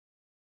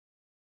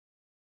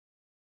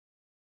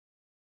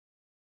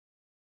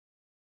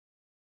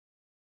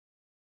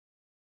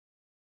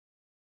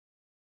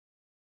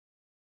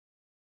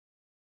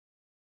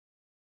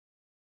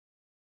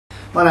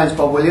My name's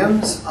Bob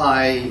Williams.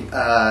 I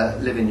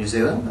live in New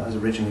Zealand. I was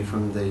originally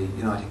from the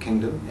United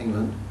Kingdom,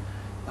 England.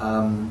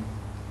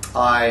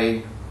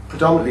 I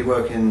predominantly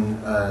work in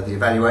the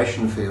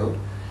evaluation field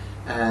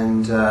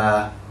and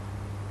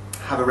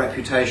have a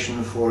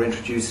reputation for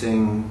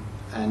introducing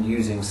and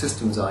using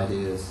systems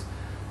ideas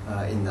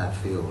in that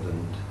field,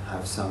 and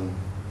have some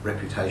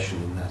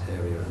reputation in that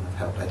area, and I've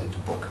helped edit a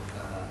book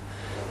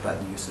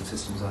about the use of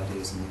systems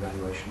ideas in the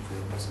evaluation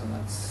field. So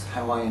that's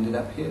how I ended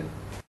up here.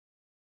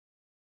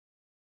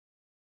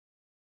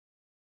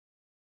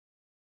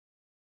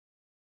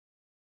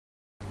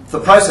 The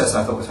process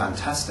I thought was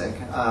fantastic.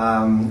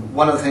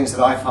 One of the things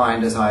that I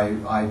find as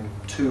I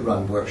too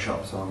run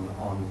workshops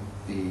on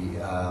the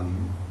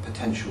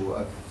potential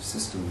of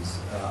systems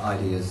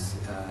ideas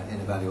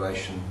in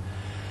evaluation.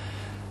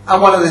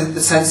 And one of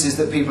the senses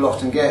that people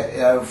often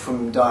get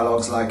from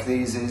dialogues like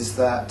these is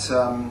that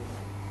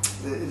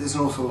there's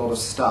an awful lot of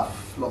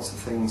stuff, lots of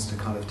things to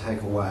kind of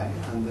take away,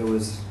 and there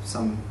was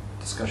some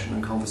discussion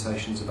and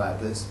conversations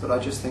about this, but I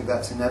just think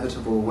that's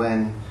inevitable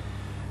when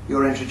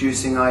you're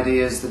introducing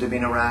ideas that have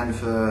been around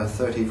for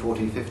 30,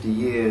 40, 50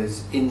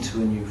 years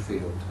into a new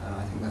field. And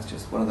I think that's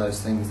just one of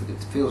those things that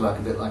it feels like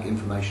a bit like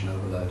information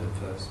overload at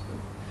first.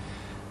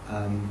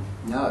 But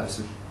no, it's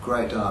a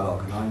great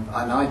dialogue,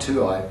 and I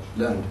too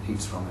learned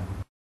heaps from it.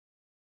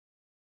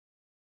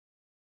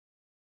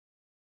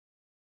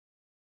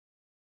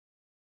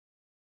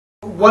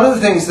 One of the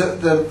things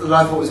that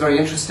I thought was very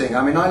interesting,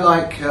 I mean, I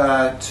like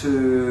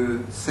to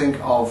think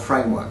of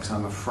frameworks.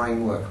 I'm a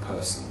framework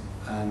person.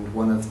 And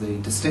one of the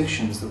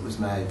distinctions that was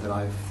made that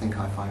I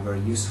find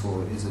very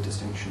useful is a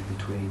distinction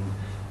between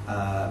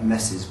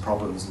messes,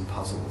 problems and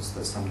puzzles.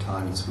 That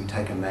sometimes we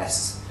take a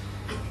mess,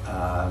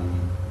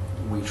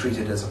 we treat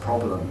it as a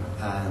problem,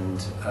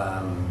 and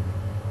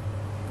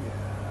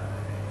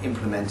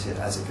implement it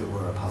as if it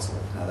were a puzzle.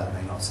 Now that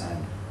may not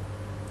sound,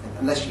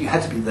 unless you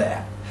had to be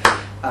there.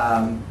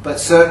 But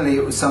certainly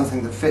it was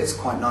something that fits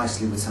quite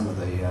nicely with some of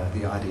the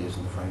ideas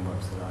and the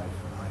frameworks that I've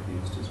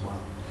used as well.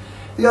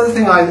 The other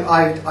thing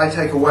I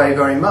take away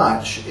very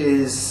much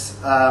is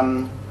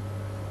that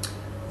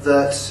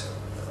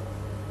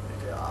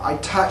I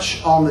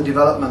touch on the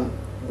development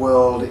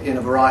world in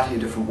a variety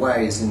of different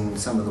ways in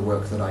some of the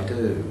work that I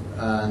do.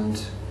 And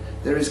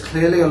there is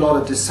clearly a lot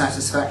of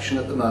dissatisfaction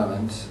at the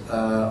moment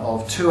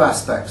of two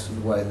aspects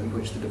of the way in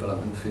which the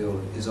development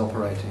field is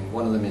operating.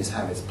 One of them is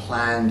how it's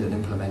planned and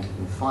implemented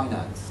and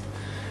financed.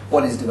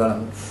 What is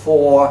development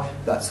for?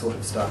 That sort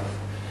of stuff.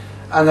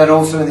 And then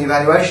also in the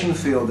evaluation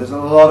field, there's a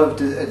lot of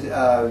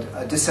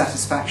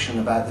dissatisfaction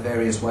about the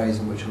various ways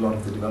in which a lot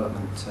of the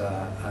development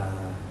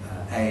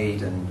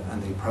aid and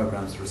the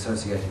programs that are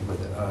associated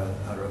with it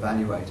are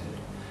evaluated.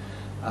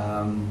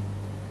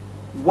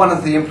 One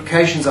of the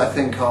implications, I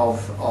think,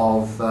 of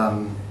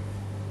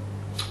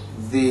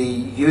the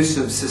use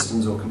of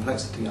systems or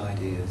complexity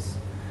ideas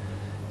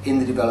in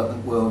the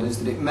development world is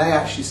that it may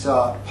actually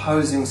start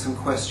posing some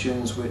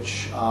questions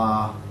which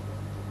are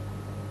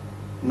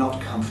not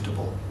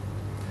comfortable.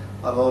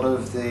 A lot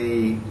of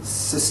the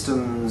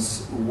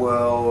systems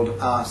world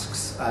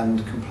asks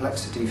and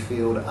complexity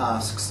field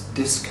asks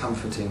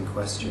discomforting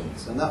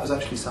questions, and that was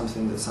actually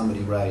something that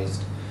somebody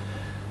raised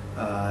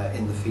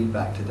in the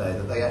feedback today,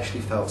 that they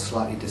actually felt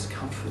slightly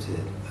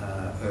discomforted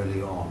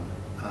early on.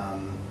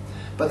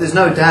 But there's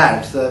no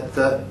doubt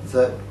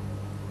that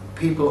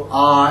people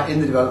are in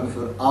the development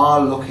field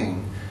are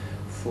looking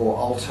for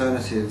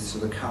alternatives to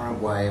the current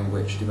way in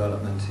which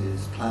development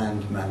is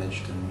planned,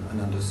 managed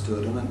and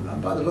understood. And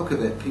by the look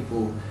of it,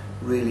 people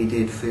really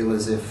did feel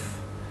as if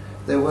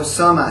there were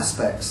some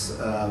aspects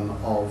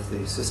of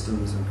the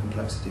systems and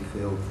complexity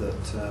field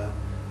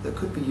that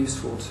could be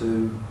useful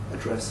to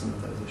address some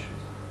of those issues.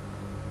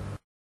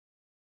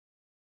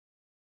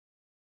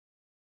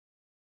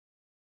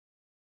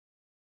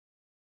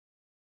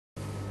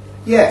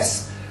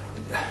 Yes.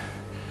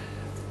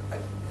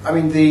 I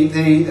mean,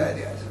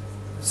 the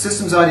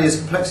systems ideas,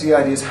 complexity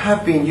ideas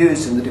have been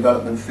used in the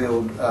development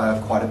field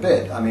quite a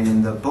bit. I mean,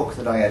 in the book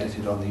that I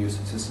edited on the use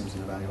of systems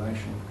in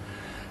evaluation,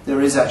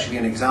 there is actually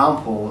an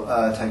example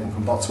taken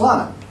from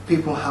Botswana.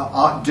 People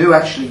do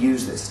actually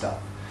use this stuff.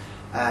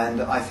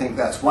 And I think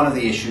that's one of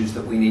the issues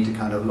that we need to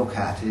kind of look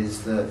at,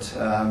 is that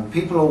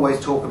people always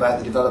talk about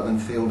the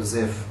development field as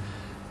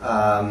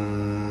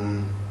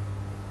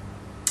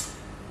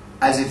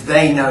if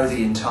they know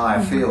the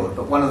entire field.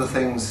 But one of the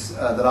things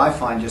that I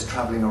find just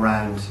travelling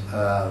around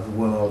the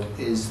world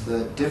is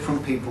that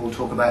different people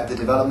talk about the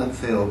development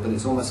field, but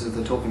it's almost as if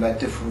they're talking about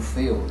different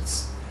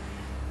fields.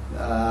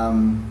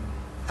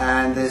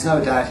 And there's no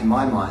doubt in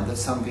my mind that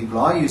some people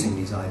are using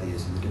these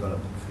ideas in the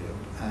development field,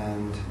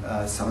 and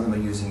some of them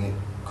are using it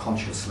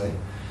consciously,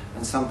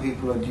 and some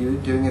people are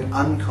doing it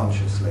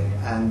unconsciously.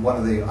 And one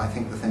of the, I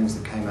think, the things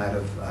that came out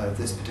of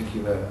this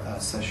particular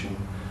session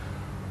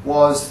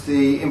was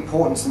the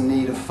importance and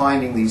need of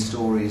finding these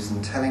stories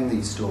and telling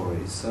these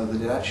stories, so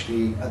that it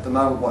actually, at the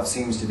moment, what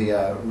seems to be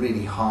a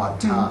really hard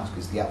task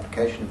is the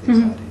application of these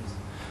ideas.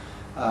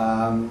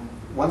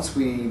 Once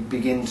we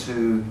begin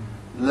to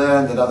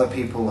learn that other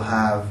people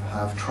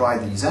have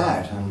tried these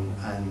out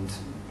and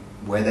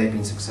where they've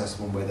been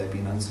successful and where they've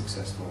been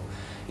unsuccessful,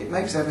 it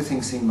makes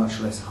everything seem much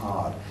less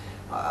hard.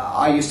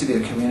 I used to be a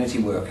community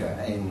worker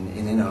in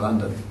inner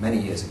London many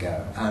years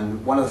ago,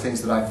 and one of the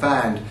things that I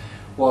found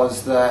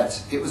was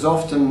that it was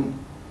often,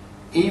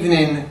 even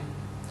in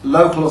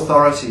local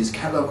authorities,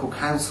 local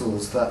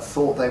councils that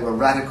thought they were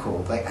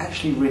radical, they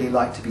actually really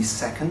liked to be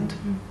second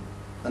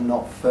and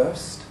not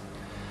first.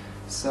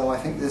 So I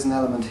think there's an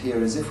element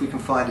here, as if we can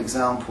find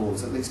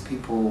examples, at least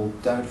people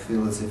don't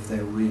feel as if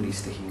they're really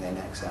sticking their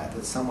necks out,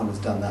 that someone has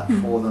done that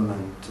for them,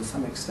 and to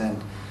some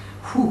extent,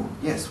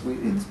 yes,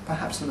 it's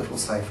perhaps a little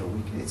safer.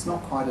 It's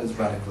not quite as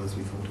radical as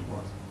we thought it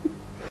was.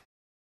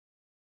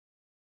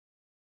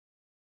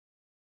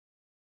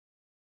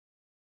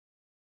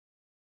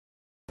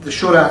 The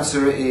short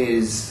answer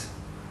is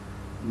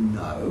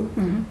no.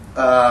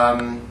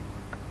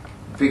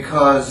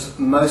 Because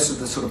most of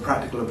the sort of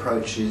practical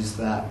approaches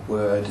that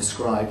were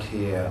described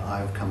here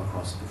I've come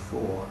across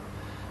before.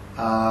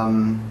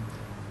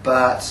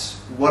 But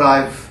what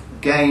I've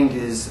gained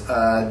is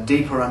a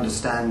deeper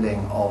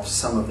understanding of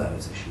some of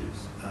those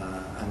issues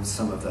and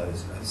some of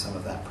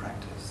that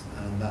practice,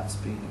 and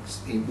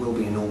it will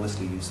be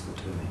enormously useful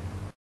to me.